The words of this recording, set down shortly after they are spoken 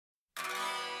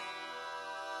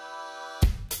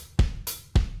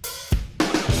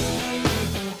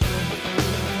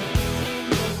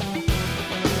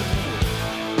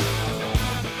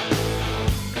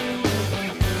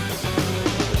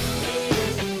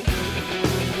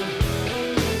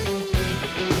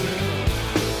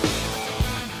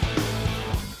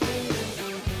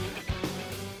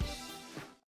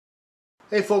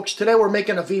Hey folks, today we're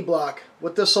making a V-block.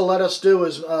 What this will let us do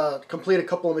is complete a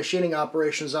couple of machining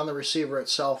operations on the receiver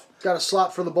itself. It's got a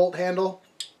slot for the bolt handle,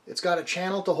 it's got a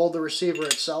channel to hold the receiver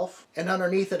itself, and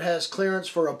underneath it has clearance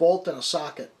for a bolt and a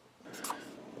socket.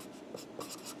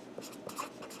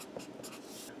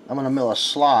 I'm going to mill a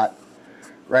slot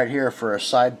right here for a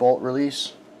side bolt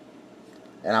release,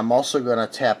 and I'm also going to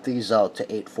tap these out to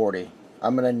 840.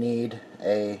 I'm going to need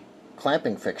a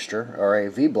clamping fixture or a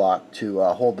V-block to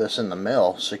hold this in the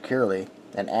mill securely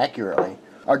and accurately.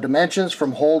 Our dimensions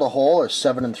from hole to hole are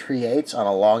 7 3/8 on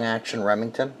a long action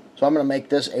Remington. So I'm going to make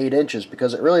this 8 inches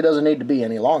because it really doesn't need to be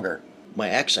any longer. My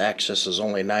x-axis is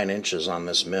only 9 inches on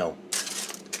this mill.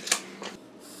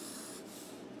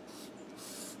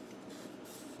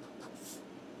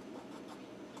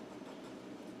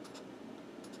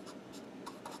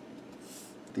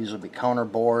 These will be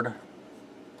counterbored.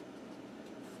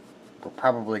 We're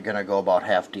probably going to go about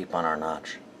half deep on our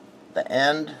notch. The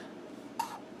end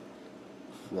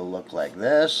will look like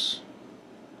this.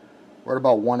 We're at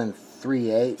about 1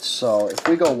 3/8, so if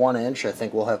we go 1 inch, I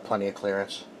think we'll have plenty of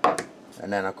clearance.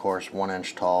 And then of course 1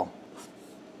 inch tall.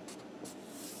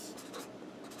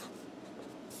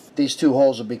 These two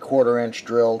holes will be 1/4 inch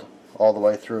drilled all the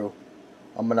way through.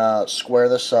 I'm going to square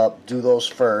this up, do those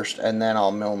first, and then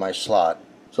I'll mill my slot.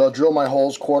 So I'll drill my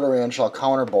holes 1/4 inch, I'll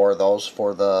counterbore those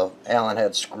for the Allen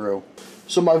head screw.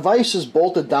 So my vise is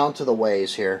bolted down to the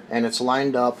ways here, and it's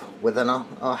lined up within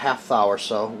a half thou or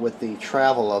so with the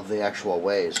travel of the actual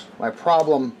ways. My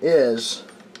problem is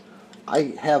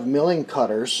I have milling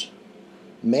cutters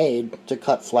made to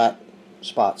cut flat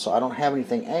spots, so I don't have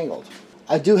anything angled.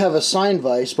 I do have a sine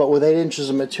vise, but with 8 inches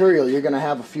of material you're going to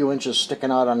have a few inches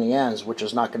sticking out on the ends, which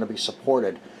is not going to be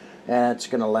supported, and it's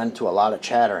going to lend to a lot of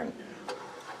chattering.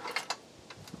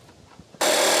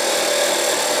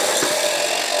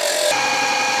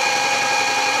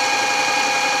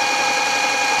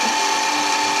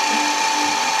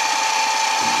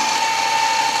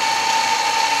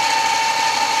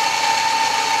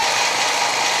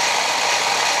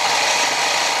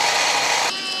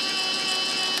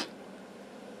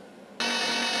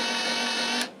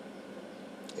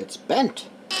 It's bent.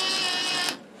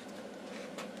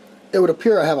 It would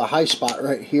appear I have a high spot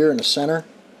right here in the center,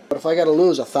 but if I got to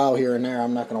lose a thou here and there,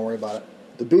 I'm not going to worry about it.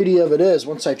 The beauty of it is,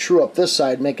 once I true up this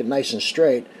side, make it nice and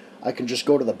straight, I can just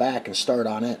go to the back and start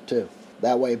on it too.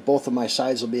 That way both of my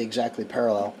sides will be exactly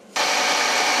parallel.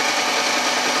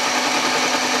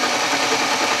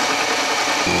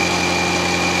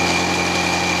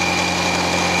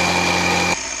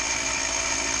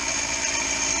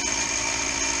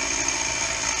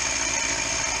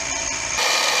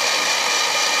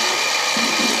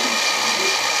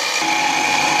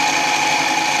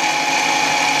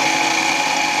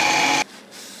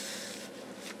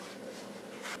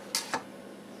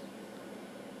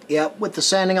 Yep, with the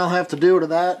sanding I'll have to do to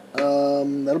that,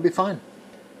 that'll be fine.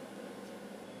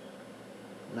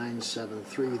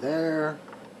 973 there,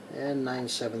 and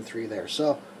 973 there.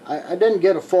 So I didn't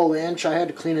get a full inch. I had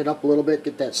to clean it up a little bit,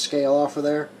 get that scale off of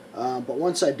there. But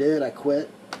once I did, I quit.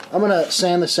 I'm going to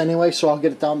sand this anyway, so I'll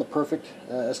get it down to perfect,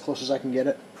 as close as I can get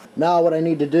it. Now what I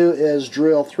need to do is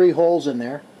drill 3 holes in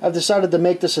there. I've decided to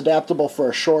make this adaptable for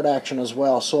a short action as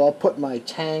well, so I'll put my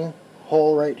tang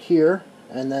hole right here,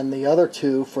 and then the other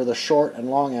 2 for the short and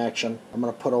long action I'm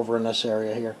going to put over in this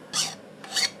area here.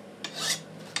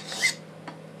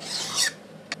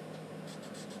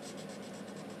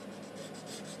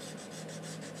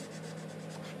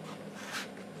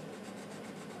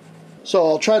 So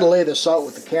I'll try to lay this out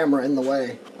with the camera in the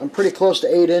way. I'm pretty close to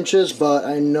 8 inches, but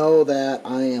I know that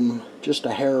I am just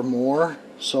a hair more.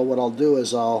 So what I'll do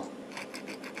is I'll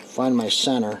find my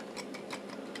center.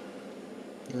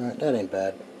 Alright, that ain't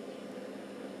bad.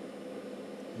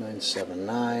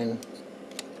 979,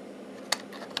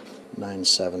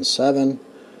 977,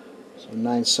 so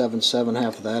 977,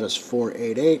 half of that is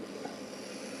 488.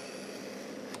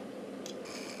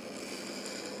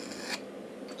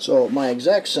 So my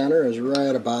exact center is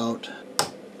right about,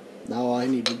 now all I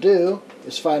need to do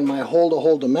is find my hole to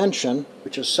hole dimension,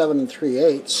 which is 7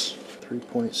 3/8,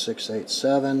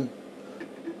 3.687.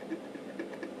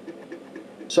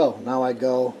 So now I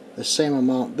go the same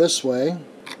amount this way,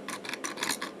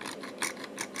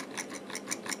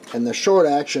 and the short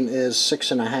action is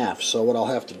 6 1/2. So what I'll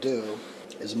have to do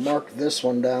is mark this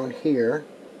one down here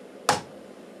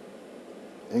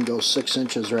and go 6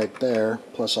 inches right there,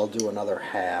 plus I'll do another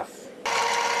half.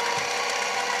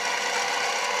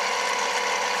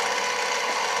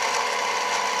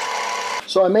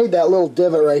 So I made that little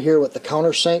divot right here with the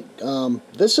countersink.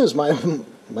 This is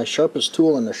my sharpest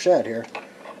tool in the shed here,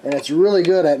 and it's really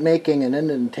good at making an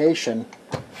indentation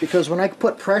because when I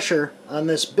put pressure on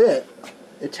this bit,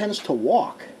 it tends to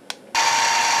walk.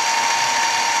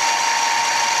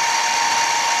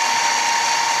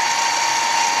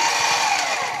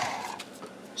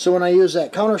 So when I use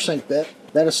that countersink bit,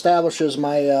 that establishes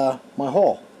my my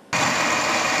hole.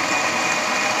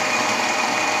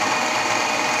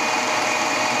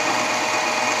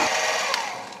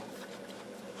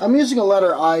 I'm using a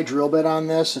letter I drill bit on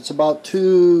this. It's about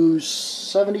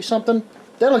 270 something.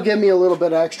 That'll give me a little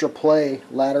bit extra play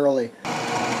laterally.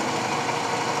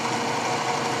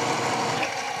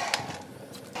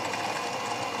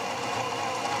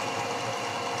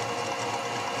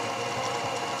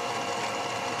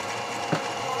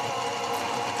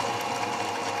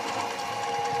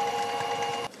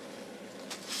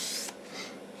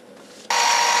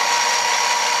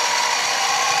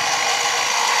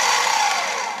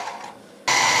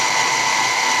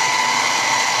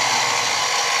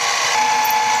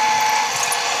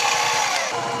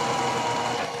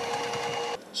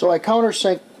 So I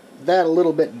countersink that a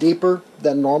little bit deeper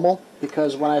than normal,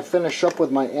 because when I finish up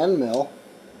with my end mill,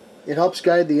 it helps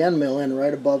guide the end mill in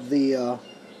right above the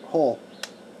hole.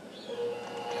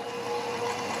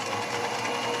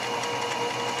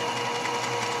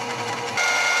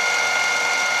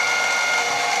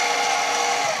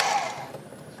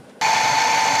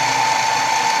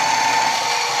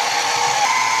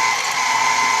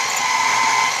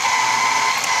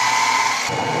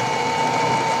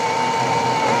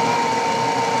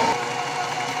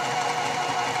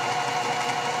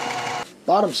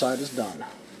 Bottom side is done.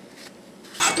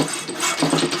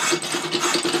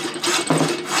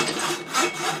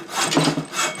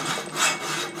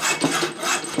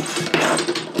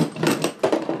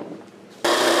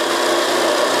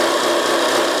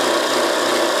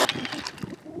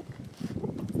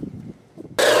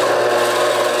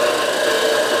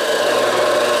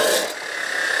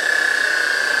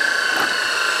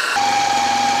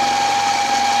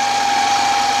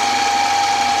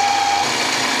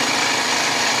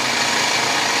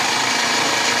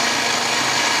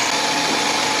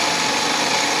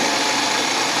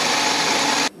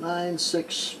 Nine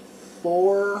six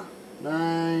four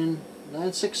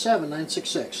 967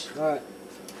 966. All right,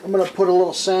 I'm gonna put a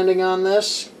little sanding on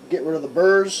this, get rid of the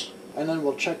burrs, and then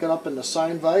we'll check it up in the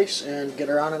sine vise and get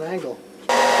her on an angle.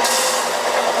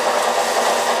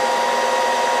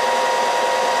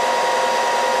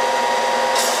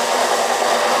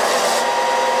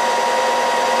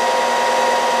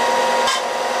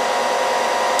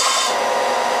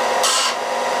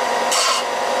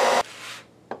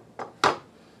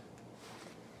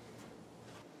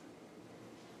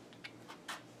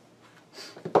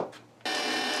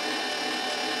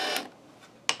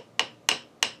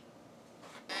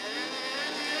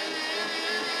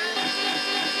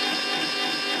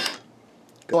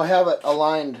 So I have it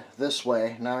aligned this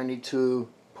way. Now I need to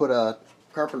put a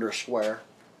carpenter square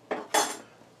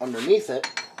underneath it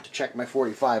to check my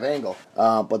 45 angle.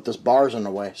 But this bar's in the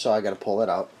way, so I got to pull it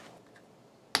out.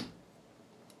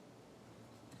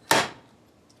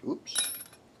 Oops.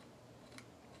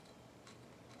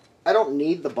 I don't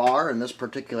need the bar in this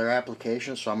particular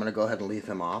application, so I'm going to go ahead and leave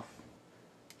him off.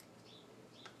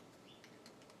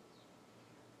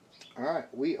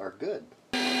 Alright, we are good.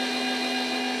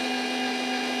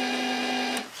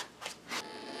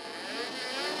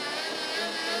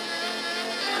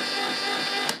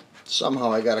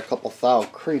 Somehow I got a couple thou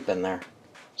creep in there.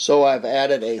 So I've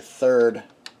added a third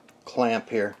clamp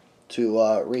here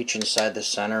to reach inside the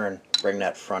center and bring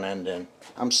that front end in.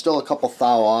 I'm still a couple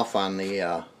thou off on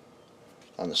the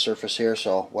surface here,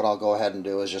 so what I'll go ahead and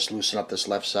do is just loosen up this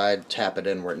left side, tap it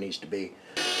in where it needs to be.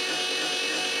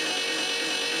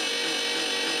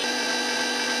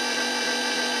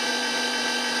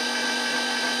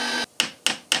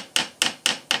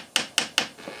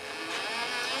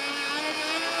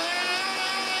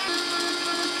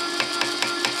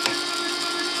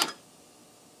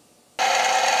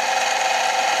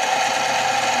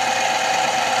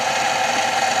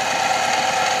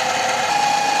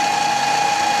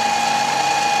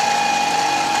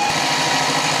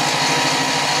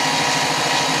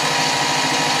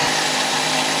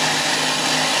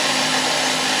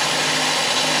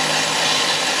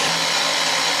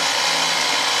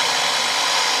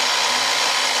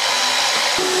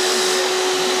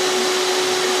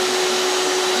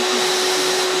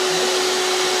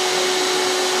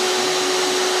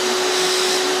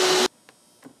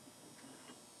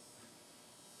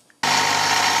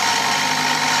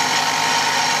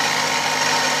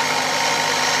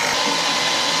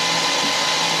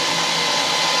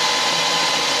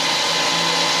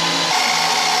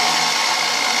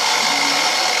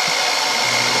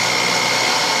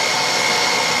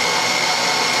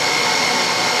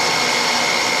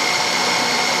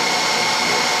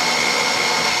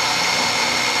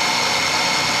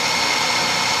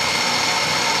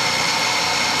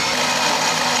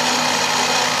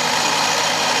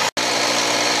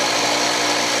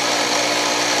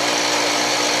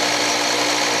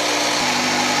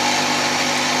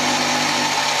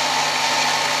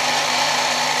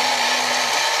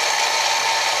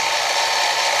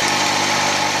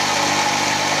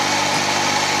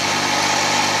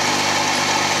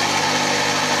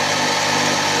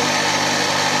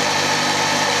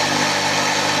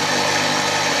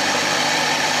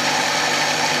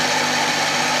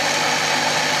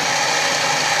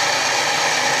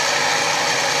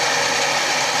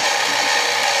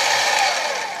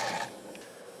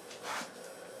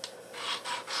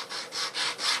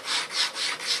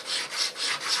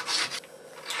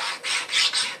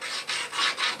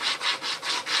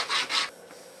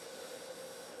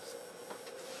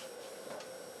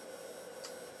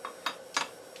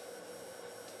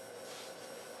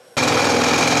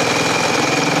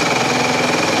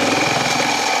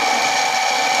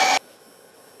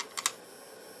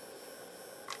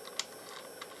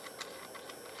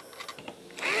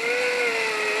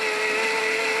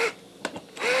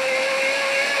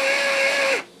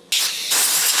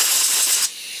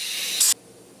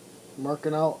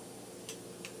 marking out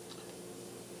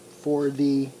for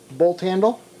the bolt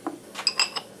handle.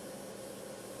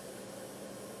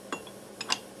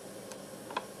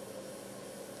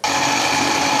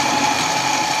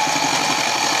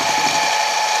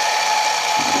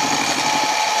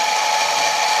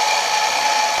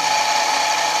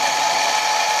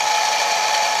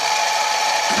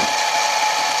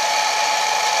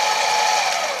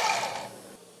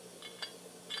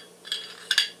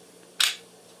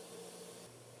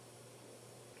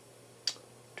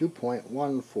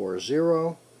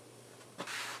 .140,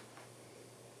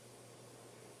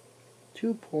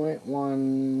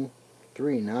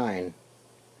 2.139.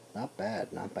 Not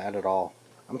bad at all.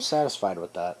 I'm satisfied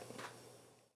with that.